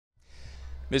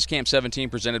Miz Camp 17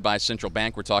 presented by Central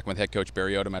Bank. We're talking with head coach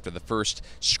Barry Odom after the first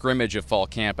scrimmage of fall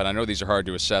camp. And I know these are hard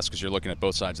to assess because you're looking at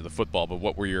both sides of the football, but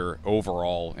what were your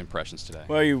overall impressions today?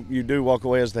 Well, you do walk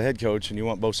away as the head coach and you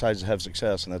want both sides to have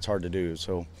success, and that's hard to do.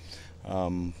 So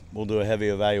we'll do a heavy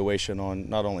evaluation on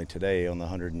not only today on the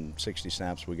 160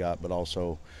 snaps we got, but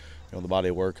also the body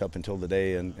of work up until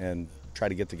today, and try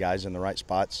to get the guys in the right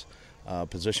spots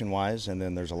position-wise. And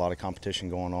then there's a lot of competition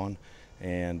going on,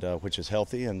 and which is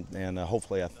healthy, and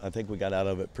hopefully I think we got out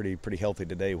of it pretty healthy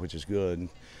today, which is good.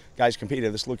 Guys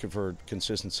competed. Just looking for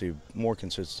consistency, more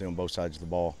consistency on both sides of the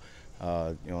ball.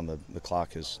 The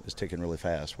clock is ticking really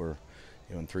fast. We're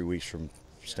in 3 weeks from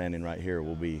standing right here,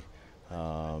 we'll be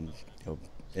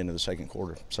into the second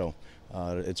quarter. So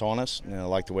it's on us. I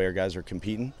like the way our guys are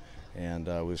competing, and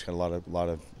we've just got a lot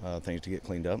of things to get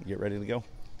cleaned up and get ready to go.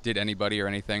 Did anybody or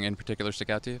anything in particular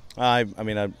stick out to you? I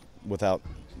mean, without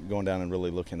going down and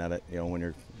really looking at it,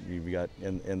 when you've got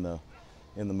in the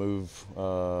move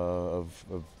of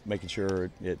making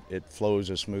sure it flows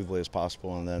as smoothly as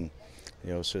possible, and then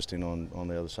assisting on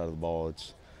the other side of the ball.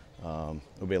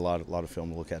 It'll be a lot of film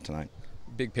to look at tonight.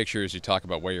 Big picture, as you talk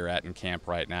about where you're at in camp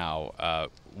right now,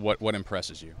 what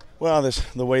impresses you? Well,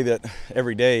 the way that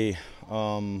every day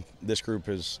this group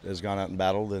has gone out and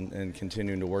battled and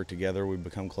continuing to work together. We've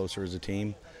become closer as a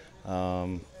team.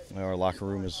 Our locker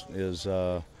room is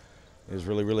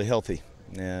really healthy,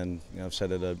 and I've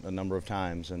said it a number of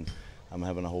times, and I'm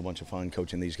having a whole bunch of fun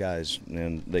coaching these guys,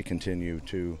 and they continue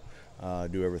to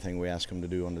do everything we ask them to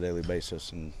do on a daily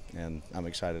basis, and I'm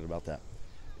excited about that.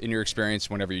 In your experience,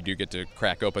 whenever you do get to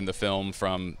crack open the film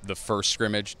from the first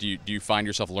scrimmage, do you find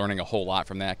yourself learning a whole lot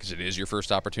from that, because it is your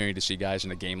first opportunity to see guys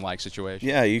in a game-like situation?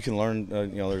 Yeah, you can learn.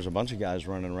 There's a bunch of guys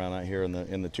running around out here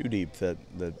in the two deep that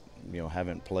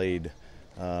haven't played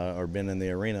or been in the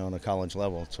arena on a college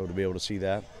level. So to be able to see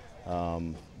that,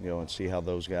 and see how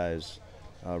those guys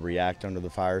react under the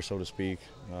fire, so to speak,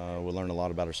 we'll learn a lot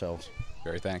about ourselves.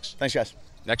 Barry, thanks. Thanks, guys.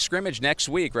 Next scrimmage next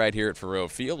week right here at Faroe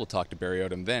Field. We'll talk to Barry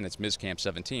Odom then. It's Miz Camp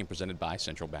 17 presented by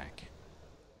Central Bank.